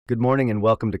Good morning and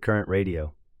welcome to Current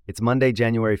Radio. It's Monday,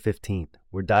 January 15th.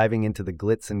 We're diving into the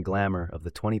glitz and glamour of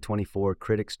the 2024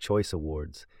 Critics' Choice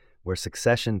Awards, where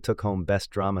Succession took home Best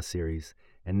Drama Series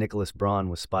and Nicholas Braun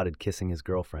was spotted kissing his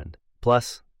girlfriend.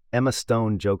 Plus, Emma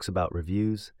Stone jokes about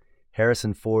reviews,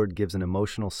 Harrison Ford gives an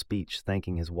emotional speech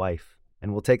thanking his wife,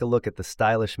 and we'll take a look at the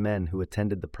stylish men who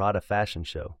attended the Prada Fashion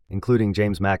Show, including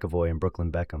James McAvoy and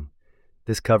Brooklyn Beckham.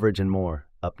 This coverage and more,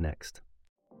 up next.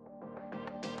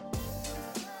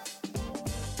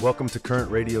 Welcome to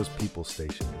Current Radio's People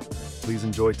Station. Please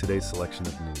enjoy today's selection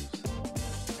of news.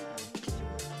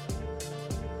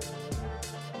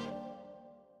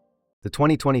 The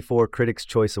 2024 Critics'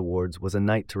 Choice Awards was a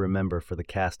night to remember for the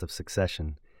cast of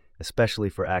Succession,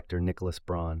 especially for actor Nicholas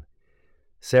Braun.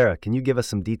 Sarah, can you give us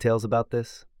some details about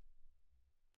this?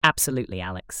 Absolutely,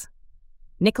 Alex.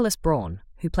 Nicholas Braun,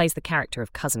 who plays the character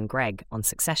of Cousin Greg on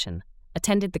Succession,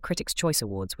 attended the Critics' Choice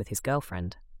Awards with his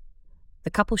girlfriend. The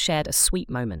couple shared a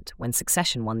sweet moment when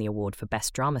Succession won the award for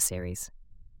Best Drama Series.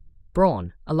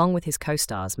 Braun, along with his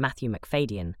co-stars Matthew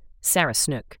Macfadyen, Sarah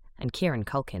Snook, and Kieran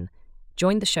Culkin,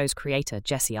 joined the show's creator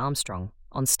Jesse Armstrong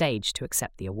on stage to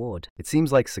accept the award. It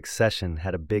seems like Succession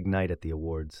had a big night at the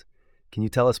awards. Can you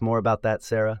tell us more about that,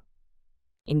 Sarah?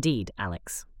 Indeed,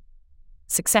 Alex.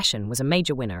 Succession was a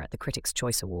major winner at the Critics'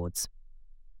 Choice Awards.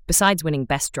 Besides winning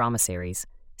Best Drama Series,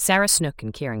 Sarah Snook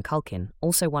and Kieran Culkin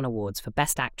also won awards for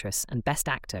Best Actress and Best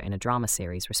Actor in a Drama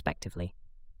Series, respectively.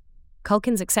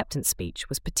 Culkin's acceptance speech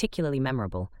was particularly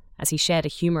memorable as he shared a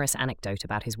humorous anecdote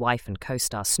about his wife and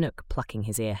co-star Snook plucking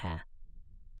his ear hair.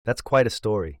 That's quite a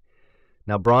story.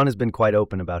 Now, Braun has been quite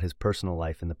open about his personal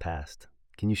life in the past.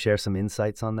 Can you share some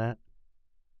insights on that?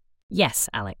 Yes,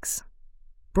 Alex.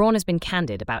 Braun has been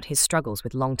candid about his struggles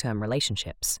with long-term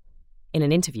relationships. In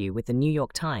an interview with the New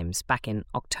York Times back in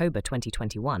October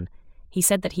 2021, he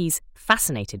said that he's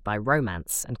fascinated by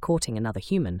romance and courting another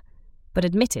human, but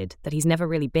admitted that he's never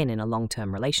really been in a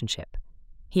long-term relationship.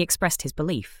 He expressed his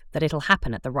belief that it'll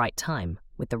happen at the right time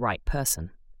with the right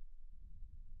person.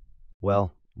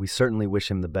 Well, we certainly wish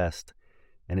him the best,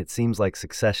 and it seems like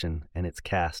Succession and its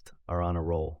cast are on a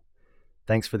roll.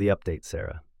 Thanks for the update,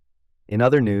 Sarah. In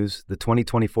other news, the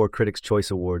 2024 Critics'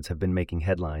 Choice Awards have been making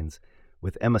headlines,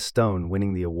 with Emma Stone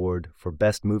winning the award for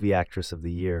Best Movie Actress of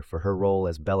the Year for her role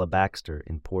as Bella Baxter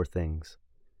in Poor Things.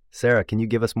 Sarah, can you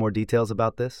give us more details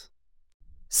about this?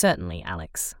 Certainly,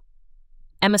 Alex.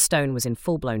 Emma Stone was in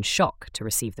full-blown shock to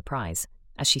receive the prize,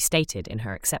 as she stated in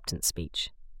her acceptance speech.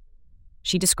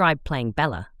 She described playing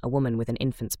Bella, a woman with an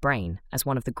infant's brain, as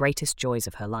one of the greatest joys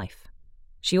of her life.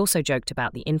 She also joked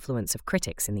about the influence of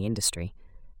critics in the industry,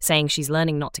 saying she's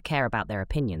learning not to care about their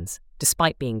opinions,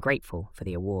 despite being grateful for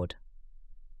the award.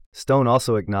 Stone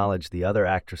also acknowledged the other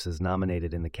actresses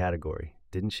nominated in the category,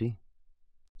 didn't she?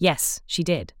 Yes, she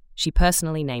did. She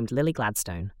personally named Lily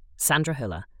Gladstone, Sandra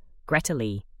Hüller, Greta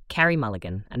Lee, Carey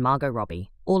Mulligan, and Margot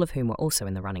Robbie, all of whom were also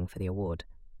in the running for the award.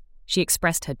 She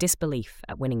expressed her disbelief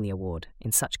at winning the award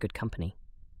in such good company.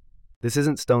 This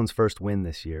isn't Stone's first win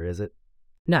this year, is it?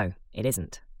 No, it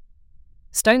isn't.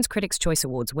 Stone's Critics' Choice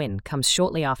Awards win comes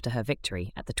shortly after her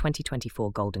victory at the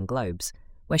 2024 Golden Globes,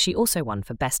 where she also won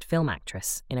for Best Film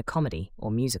Actress in a Comedy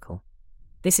or Musical.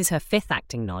 This is her fifth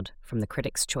acting nod from the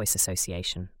Critics' Choice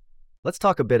Association. Let's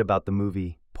talk a bit about the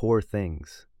movie Poor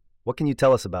Things. What can you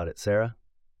tell us about it, Sarah?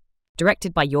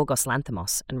 Directed by Yorgos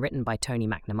Lanthimos and written by Tony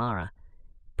McNamara,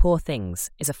 Poor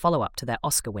Things is a follow-up to their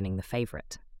Oscar-winning The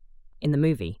Favourite. In the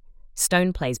movie,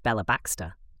 Stone plays Bella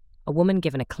Baxter, a woman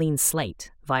given a clean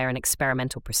slate via an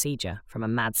experimental procedure from a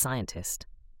mad scientist,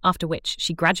 after which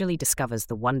she gradually discovers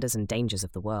the wonders and dangers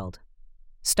of the world.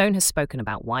 Stone has spoken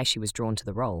about why she was drawn to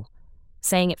the role,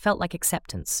 saying it felt like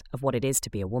acceptance of what it is to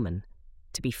be a woman,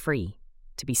 to be free,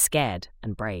 to be scared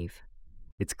and brave.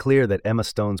 It's clear that Emma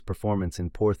Stone's performance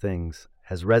in Poor Things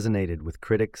has resonated with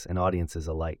critics and audiences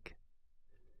alike.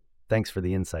 Thanks for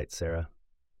the insight, Sarah.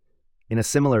 In a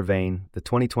similar vein, the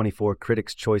 2024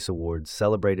 Critics' Choice Awards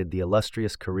celebrated the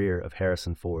illustrious career of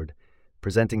Harrison Ford,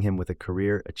 presenting him with a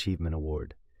Career Achievement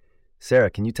Award.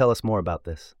 Sarah, can you tell us more about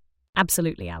this?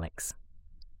 Absolutely, Alex.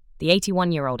 The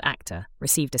 81-year-old actor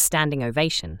received a standing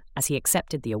ovation as he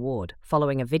accepted the award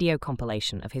following a video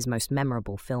compilation of his most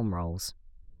memorable film roles.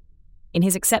 In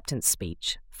his acceptance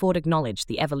speech, Ford acknowledged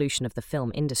the evolution of the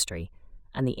film industry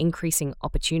and the increasing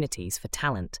opportunities for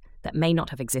talent that may not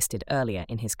have existed earlier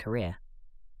in his career.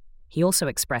 He also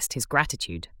expressed his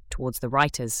gratitude towards the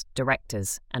writers,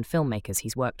 directors, and filmmakers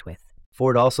he's worked with.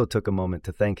 Ford also took a moment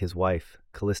to thank his wife,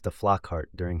 Callista Flockhart,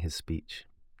 during his speech.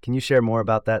 Can you share more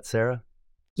about that, Sarah?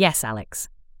 Yes, Alex.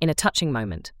 In a touching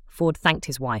moment, Ford thanked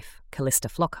his wife, Callista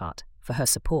Flockhart, for her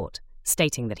support,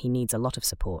 stating that he needs a lot of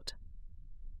support.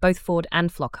 Both Ford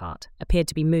and Flockhart appeared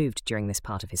to be moved during this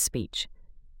part of his speech.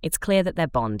 It's clear that their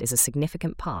bond is a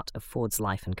significant part of Ford's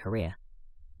life and career.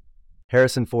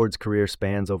 Harrison Ford's career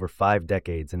spans over 5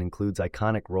 decades and includes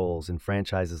iconic roles in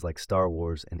franchises like Star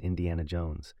Wars and Indiana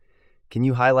Jones. Can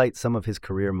you highlight some of his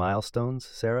career milestones,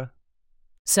 Sarah?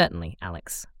 Certainly,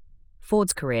 Alex.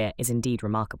 Ford's career is indeed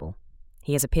remarkable.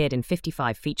 He has appeared in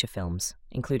 55 feature films,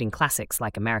 including classics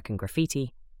like American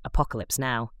Graffiti, Apocalypse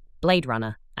Now, Blade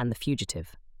Runner, and The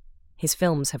Fugitive. His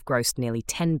films have grossed nearly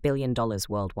 $10 billion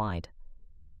worldwide.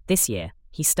 This year,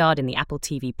 he starred in the Apple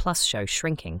TV Plus show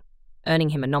Shrinking, earning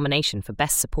him a nomination for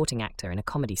Best Supporting Actor in a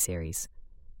Comedy Series.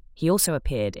 He also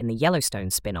appeared in the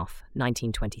Yellowstone spin-off,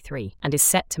 1923, and is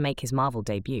set to make his Marvel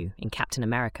debut in Captain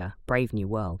America: Brave New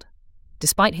World.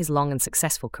 Despite his long and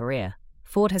successful career,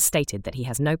 Ford has stated that he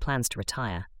has no plans to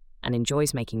retire and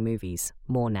enjoys making movies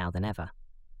more now than ever.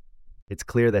 It's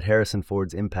clear that Harrison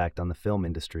Ford's impact on the film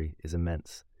industry is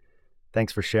immense.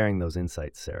 Thanks for sharing those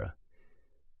insights, Sarah.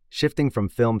 Shifting from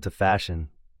film to fashion,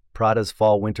 Prada's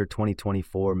Fall-Winter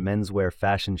 2024 Menswear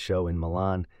Fashion Show in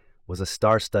Milan was a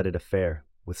star-studded affair,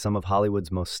 with some of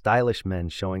Hollywood's most stylish men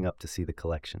showing up to see the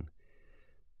collection.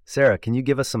 Sarah, can you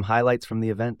give us some highlights from the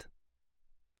event?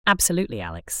 Absolutely,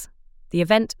 Alex. The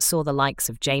event saw the likes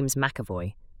of James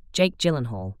McAvoy, Jake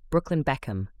Gyllenhaal, Brooklyn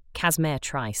Beckham, Casimir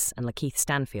Trice, and Lakeith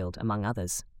Stanfield, among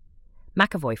others.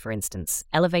 McAvoy, for instance,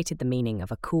 elevated the meaning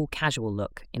of a cool casual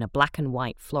look in a black and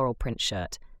white floral print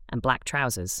shirt and black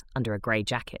trousers under a grey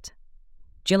jacket.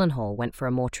 Gyllenhaal went for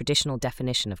a more traditional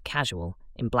definition of casual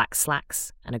in black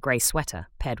slacks and a grey sweater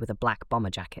paired with a black bomber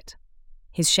jacket.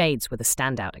 His shades were the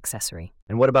standout accessory.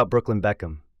 And what about Brooklyn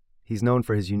Beckham? He's known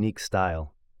for his unique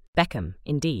style. Beckham,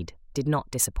 indeed, did not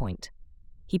disappoint.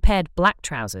 He paired black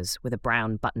trousers with a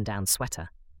brown button-down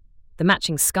sweater. The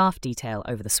matching scarf detail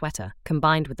over the sweater,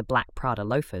 combined with the black Prada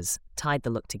loafers, tied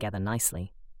the look together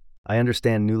nicely. I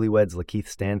understand newlyweds Lakeith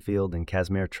Stanfield and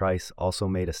Casimir Trice also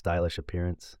made a stylish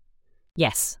appearance.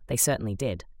 Yes, they certainly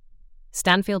did.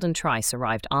 Stanfield and Trice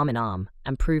arrived arm in arm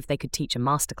and proved they could teach a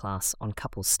masterclass on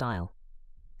couples style.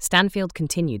 Stanfield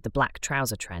continued the black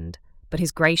trouser trend, but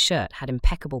his grey shirt had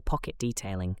impeccable pocket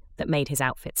detailing that made his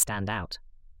outfit stand out.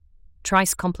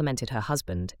 Trice complimented her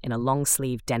husband in a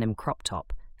long-sleeved denim crop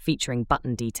top featuring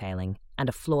button detailing and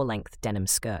a floor-length denim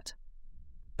skirt.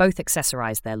 Both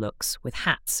accessorized their looks with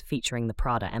hats featuring the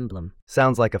Prada emblem.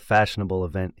 Sounds like a fashionable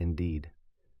event indeed.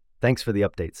 Thanks for the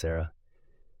update, Sarah.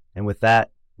 And with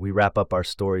that, we wrap up our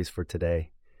stories for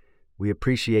today. We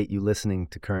appreciate you listening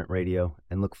to Current Radio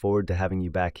and look forward to having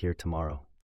you back here tomorrow.